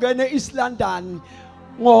yaze yongene eEast London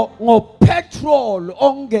ngo petrol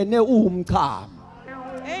ongene umchamo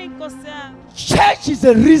Hey, Nkosi yami. church is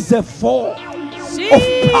a reservoir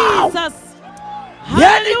Jesus.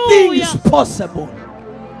 anything is Hallelujah. possible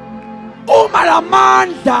uma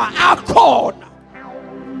lamandla akhona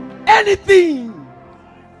anything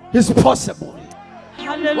is possible wathi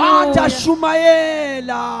Hallelujah.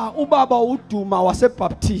 ashumayela ubaba uDuma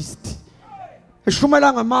waseBaptist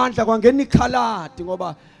eshumela ngamandla kwangena ikhaladi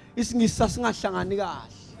ngoba isingisa singahlangani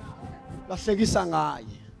kahle lahlekisa ngaye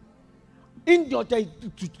indoda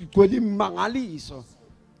igcwele imangaliso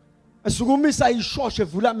esukumisa ishoshe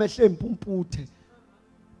evula amehlo empumputhe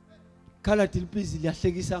khaladi libizi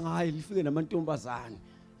liyahlekisa ngaye lifike namantombazane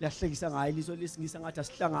liyahlekisa ngaye liso lesingisa ngathi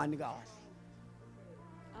asihlangani kahle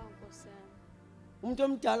umuntu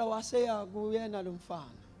omdala waseya kuyena lo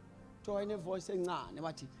mfana kuthiwa ine voice encane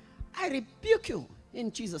wathi I rebuke you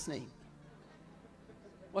in Jesus name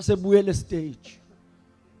wasebuyela stage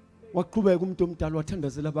waqhubeka umuntu omdala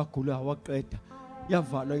wathandazela abagulayo waqeda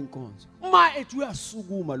yavalwa inkonzo. Uma ethi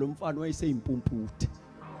uyasukuma lo mfana wayeseyimpumputhe.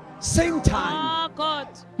 Same time. Ah, God.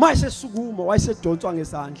 Mayesesukuma wayesedonswa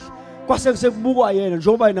ngesandla. Kwase sekubukwa yena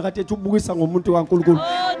njengoba yena kade ethi ubukisa ngomuntu kaNkulunkulu.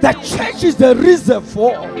 The church is the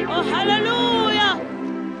reservoir. Oh, hallelujah.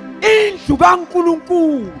 Indlu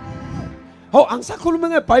kaNkulunkulu. Oh, angisakhuluma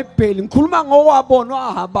ngeBhayibheli, ngikhuluma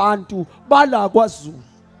ngowabonwa abantu bala kwaZulu.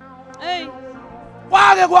 Hey.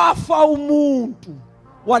 Kwake kwafa umuntu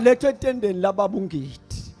walethwa etendeni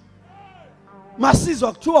lababungidi.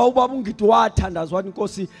 Masizwa kuthiwa ubabungidi wathandazwa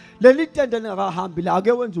inkosi leli tende lingakahambi la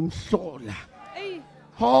ake wenza umhlola. Hey.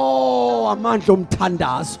 Oh, amandla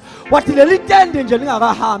omthandazo. Wathi leli tende nje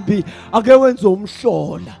lingakahambi ake wenza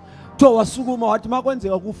umhlola. Kuthiwa wasukuma wathi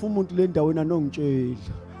makwenzeka kufa umuntu le ndaweni anongitshela.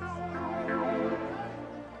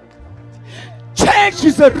 Church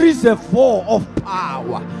is a reservoir of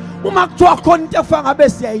power. Uma kuthiwa khona into efana ngabe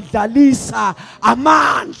siyayidlalisa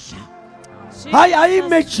amandla. Hayi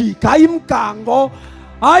magic, hayi imgango,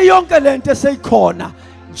 hayi yonke lento eseyikhona.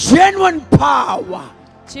 Genuine power.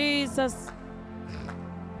 Jesus.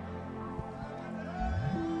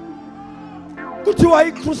 Kuthiwa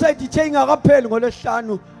iCrusade ithe ingakapheli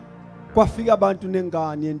ngolesihlanu kwafika abantu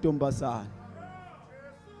nengane yentombazana.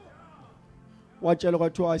 Watshela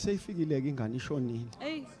kwathiwa ayiseyifikile ke ingane ishonile.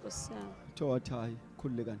 Hey, Nkosi yami. Kuthiwa wathi hayi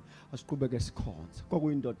khululekani asiqhubeke sikhonza.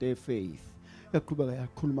 Kwakuyindoda efaith. Yaqhubeka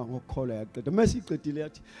yakhuluma ngokukholwa yaqeda. Mase iqedile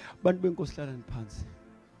yathi abantu benkosi hlalani phansi.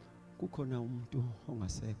 Kukhona umuntu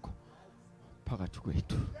ongasekho phakathi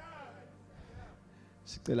kwethu.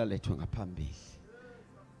 Sicela lethwe ngaphambili.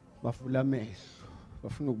 Bafula amehlo,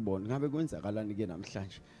 bafuna ukubona ngabe kwenzakalani ke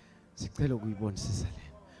namhlanje. Sicela ukuyibonisisa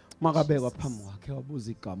lena. Makabekwa phambi kwakhe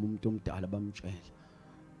wabuza igama umuntu omdala bamtshela.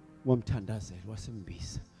 Wamthandazela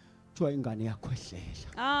wasembisa. Kuthiwa ingane yakhwehlela.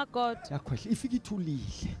 Ah, God. Yakhwehlela ifika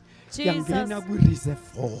ithulile. Jesus. Yangena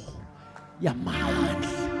kwi-reservoir yamandla.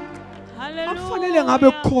 Hallelujah. Akufanele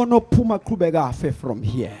ngabe kukhona ophuma qhubeka afe from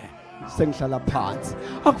here. Sengihlala phansi.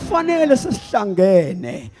 Akufanele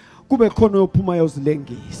sesihlangene kube khona ophuma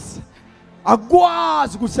yozilengisa.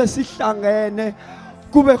 Akwazi ukuthi sesihlangene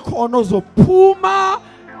kube khona ozophuma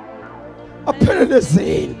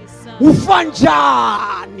aphelelezeni. Ufa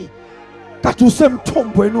njani? Kathi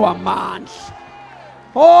usemthombweni wamandla.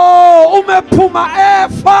 Oh, umephuma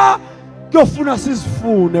efa kuyofuna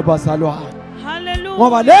sizifune bazalwane. Hallelujah.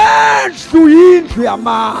 Ngoba lendlu yindlu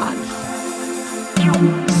yamandla.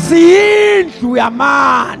 Siyindlu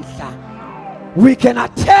yamandla. We can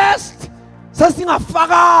attest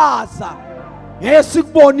sasingafakaza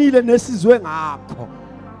ngesikubonile nesizwe ngakho.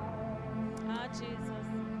 Ah, Jesus.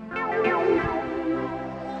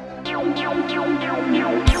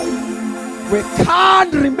 We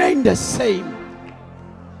can't remain the same.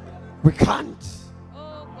 We can't.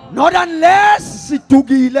 Oh, God. Not unless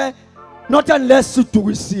sidugile, not unless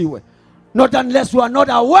sidugisiwe, not unless we are not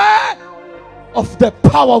aware of the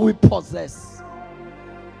power we possess.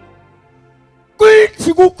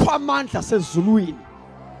 Kuthi kukho amandla sezulwini.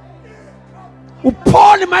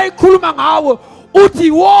 uPaul mayikhuluma ngawe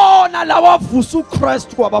uthi wona lawavusa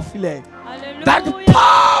uChrist kwabafileyo. That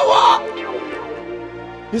power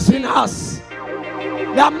is in us.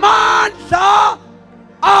 Lamandla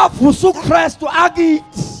avusa uChrist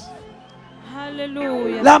akithi.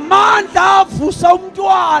 Hallelujah. Lamandla avusa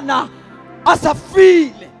umntwana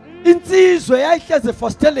asafile. Insizwe yayihleze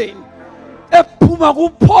efasteleni ephuma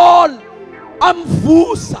kuPaul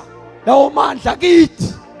amvusa lawo mandla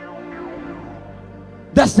kithi.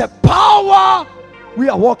 That's the power we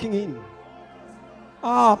are walking in.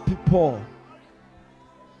 Ah, people.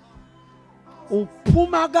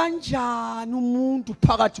 Uphuma kanjani umuntu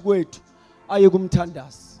phakathi kwethu aye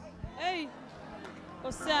kumthandazi? Hey.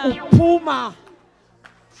 Nkosi yami. Uphuma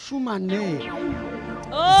shumane.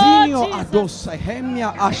 Oh, Zinyo Jesus. adosa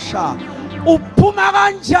hemya asha. Uphuma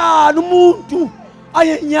kanjani umuntu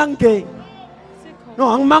aye enyangeni?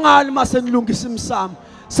 No, angimangali mase nilungisa imsamo.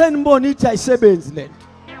 Senibona ithi ayisebenzi lento.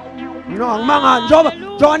 No, angimangali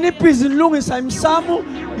njoba nibhizi nilungisa imsamo,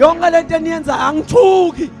 yonke lento eniyenza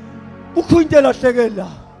angithuki. Kukho into elahlekela.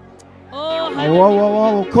 Oh, hallelujah.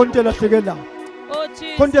 Wow, khonto elahlekela. Oh,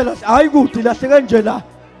 Jesus. Khonto elahlekela. Hayi kuthi lahleke nje la.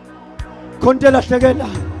 Khonto elahlekela.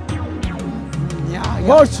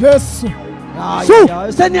 Oh Jesus.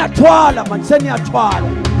 Seniyathwala man, seniyathwala.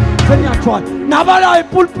 Nabala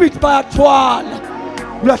ipulpit bayathwala.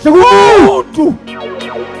 Ulahleka umuntu.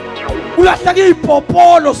 Ulahleka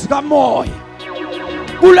ipopolo sikamoya.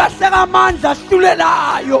 Ulahleka amandla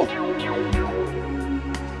ahlulelayo.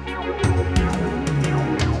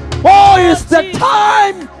 Oh, it's the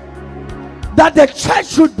time that the church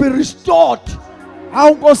should be restored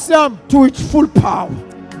Hawu Nkosi yami. To its full power.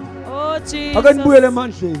 Oh, Jesus. Ake nibuyele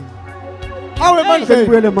emandleni. Awu Ake emandleni.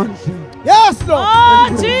 nibuyele emandleni. Yes Lord. Oh,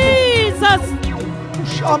 Jesus.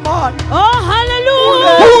 Shaman. Oh,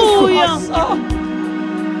 hallelujah.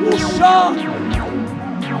 Usha.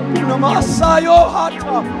 Unamasayo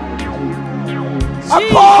hata.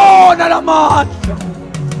 Akona lamandla.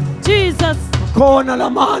 Jesus. Akona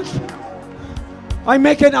lamandla. I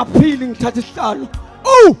make an appeal ngithatha isihlalo.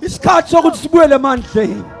 Oh, isikhathi sokuthi sibuyele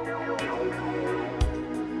emandleni.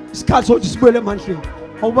 Isikhathi sokuthi sibuyele emandleni.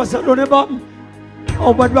 Awubazalwane bami.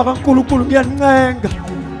 Awubantu bakaNkulunkulu ngiyanincenga.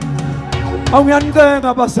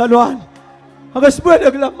 Awuyancenga bazalwane. Ake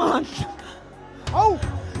sibuyele kulamandla. Hawu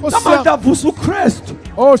Nkosi Amandla yami. avusa uKristu.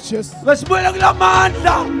 Oh Jesus. Ake sibuyele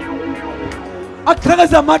kulamandla.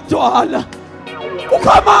 Aqhekeza amadwala. Kukho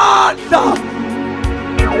amandla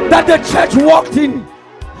that the church walked in.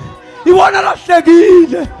 Iwona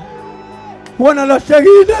lahlekile. Iwona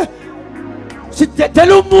lahlekile.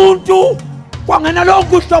 Sidedela umuntu kwangena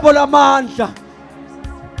lonke uhlobo lamandla.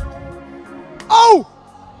 Awu.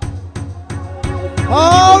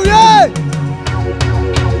 Oh yeah.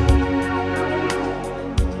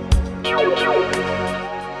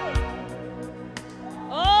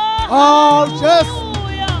 Oh, yes.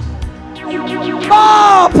 hallelujah.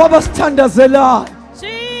 Bapha basithandazelayo.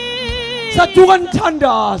 Jesus. Saduka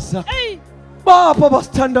nithandaza. Hey. Bapha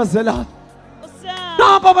basithandazelayo.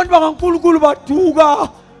 Napa abantu bakaNkulunkulu baduka.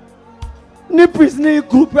 Nibhizinisi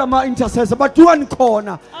group yama intercessor baduka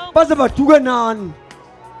nikhona. Baze baduke nani.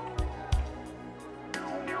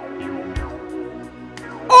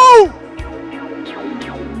 Oh!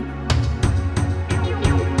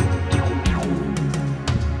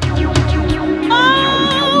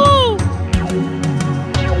 Oh.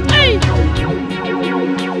 Hey.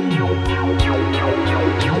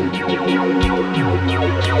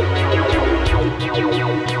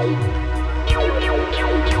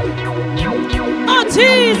 Oh,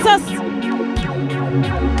 Jesus.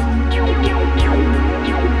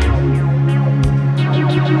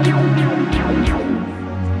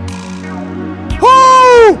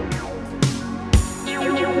 Oh!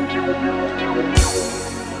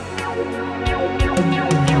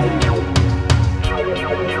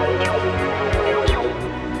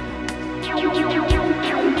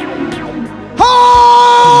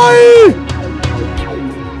 Hi!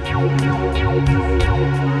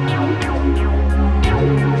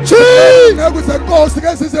 Ingeke zenkosi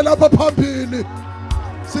ke size lapha phambili.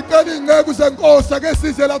 Sicela ingeke zenkosi ke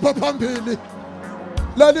size lapha phambili.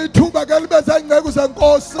 Leli thuba ke libeza ingeke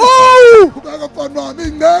zenkosi. Kubeka mfana wami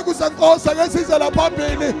ingeke zenkosi ke size lapha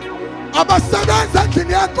phambili. Abasebenza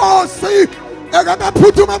endlini yenkosi eke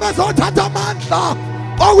baphuthuma bezothatha amandla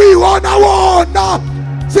okuyiwona wona.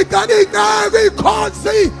 Sicela ingeke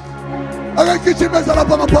inkosi ake gijimeza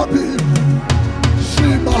lapha ngaphambili.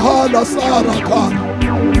 Shimahala Sarakana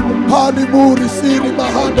Halimuri Siri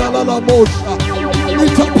Mahanda la Mosha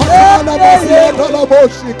Itapayana Masieta la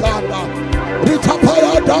Moshikanda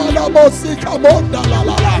Itapayada la Mosika Monda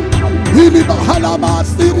la Hili Mahala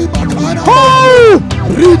Masiri Makana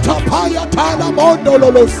Ritapaya Tala Mondo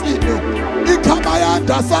Lolosini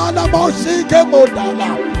Ikamayanda Sala Moshike Mondala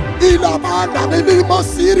Ilamanda Nilimo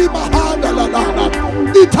Siri Mahanda la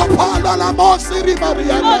Itapala la Mosiri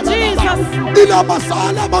Mariana Ila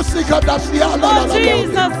masala mosika dasiala la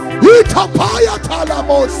Jesus. Itapaya tala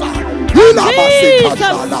mosa. Ila masika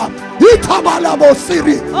sala. Itabala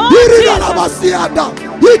mosiri. Irina la masianda.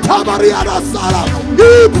 Itabariana sala.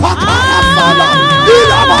 Ipakaya sala.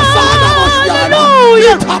 Ila masala mosiana.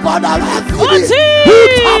 Itabana la siri.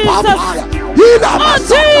 Itabapaya. Ila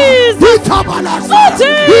masaka. Itabala sala.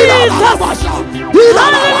 Ila la masha. Ila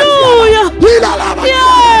la masha. Ila la masha.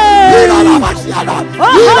 Ila la masiana.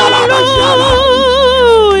 Ila la masiana.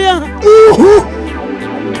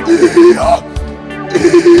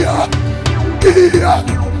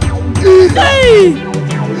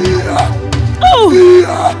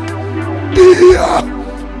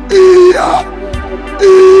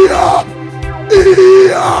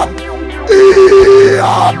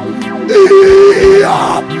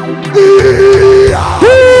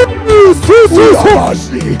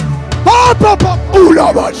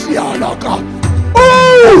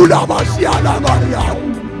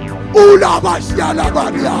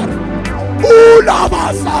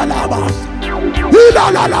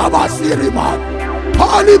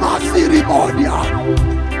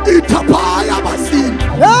 Itapaya basiri.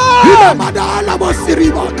 Ila madala basiri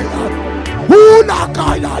bakaya. Una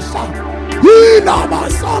kayasa. Ila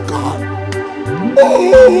masaka. Oh.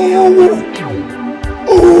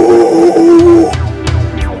 Oh.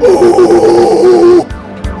 Oh.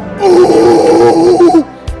 Oh.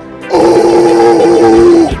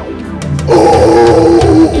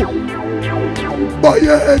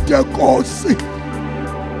 bayede Nkosi,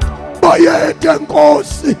 bayede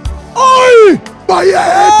Nkosi, ay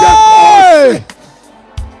bayede Nkosi,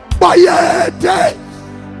 bayede,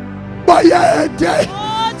 bayede,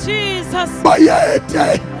 Oh, Jesus.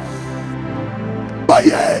 bayede,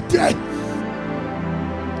 bayede.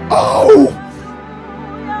 Oh,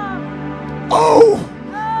 oh,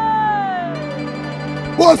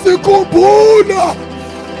 wasikhumbula,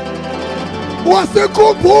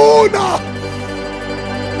 wasikhumbula,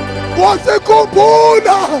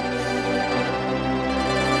 wasikhumbula.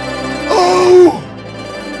 Oh,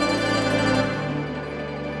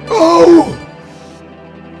 oh,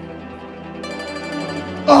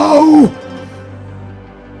 oh,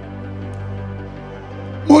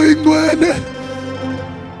 Moyingcwele,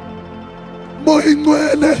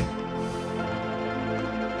 Moyingcwele,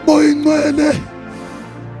 Moyingcwele,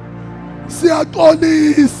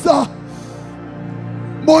 siyaxolisa,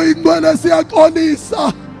 Moyingcwele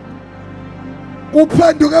siyaxolisa,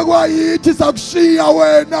 kuphenduke kwayithi sakushiya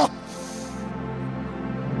wena,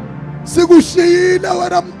 sikushiyile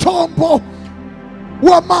wena mthombo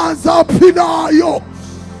wamanzi aphilayo.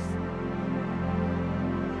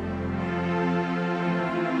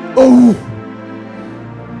 Oh,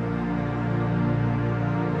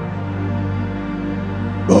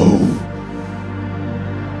 oh,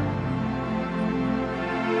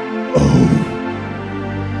 oh,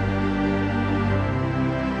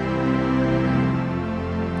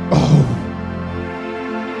 oh.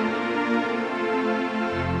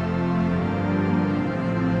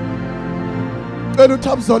 Cela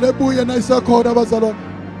uThabuzole ebuye nayisekhona abazalwane,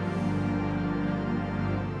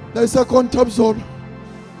 nayisekhona uThabuzole.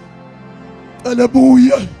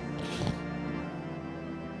 Aleluia,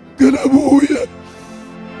 aleluia,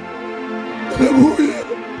 aleluia.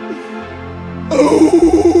 Oh,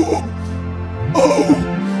 oh,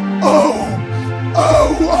 oh, oh,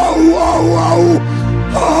 oh, oh,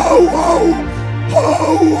 oh, oh,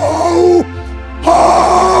 oh,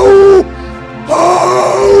 oh, oh,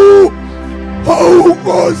 oh,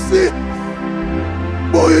 Nkosi,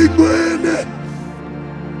 Moyingcwele.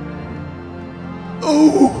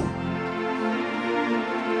 Oh.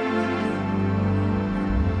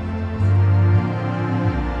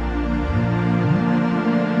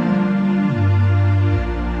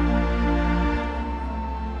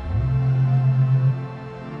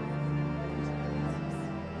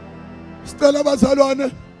 Sicela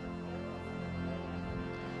abazalwane,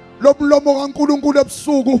 lo mlomo kaNkulunkulu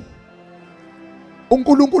ebusuku,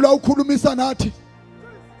 uNkulunkulu awukhulumisa nathi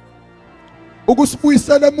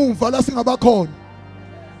ukusibuyisela emuva la singabakhona,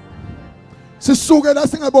 sisuke la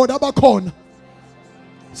singebona abakhona,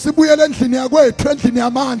 sibuyele endlini yakwethu, endlini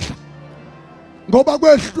yamandla, ngoba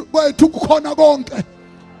kwethu kukhona konke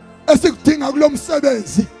esikudinga kulo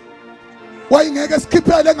msebenzi. Wayingeke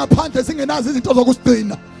sikhiphele ngaphandle singenazo izinto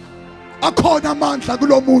zokusigcina. Akhona amandla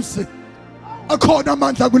kulomuzi, akhona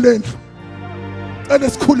amandla kulendlu. Cela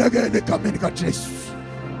sikhulekele egameni kaJesu.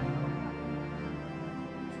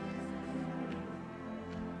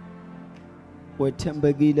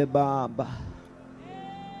 Wethembekile Baba,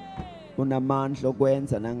 unamandla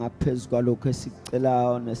okwenza nangaphezulu kwalokho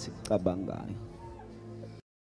esicelayo nesikucabangayo.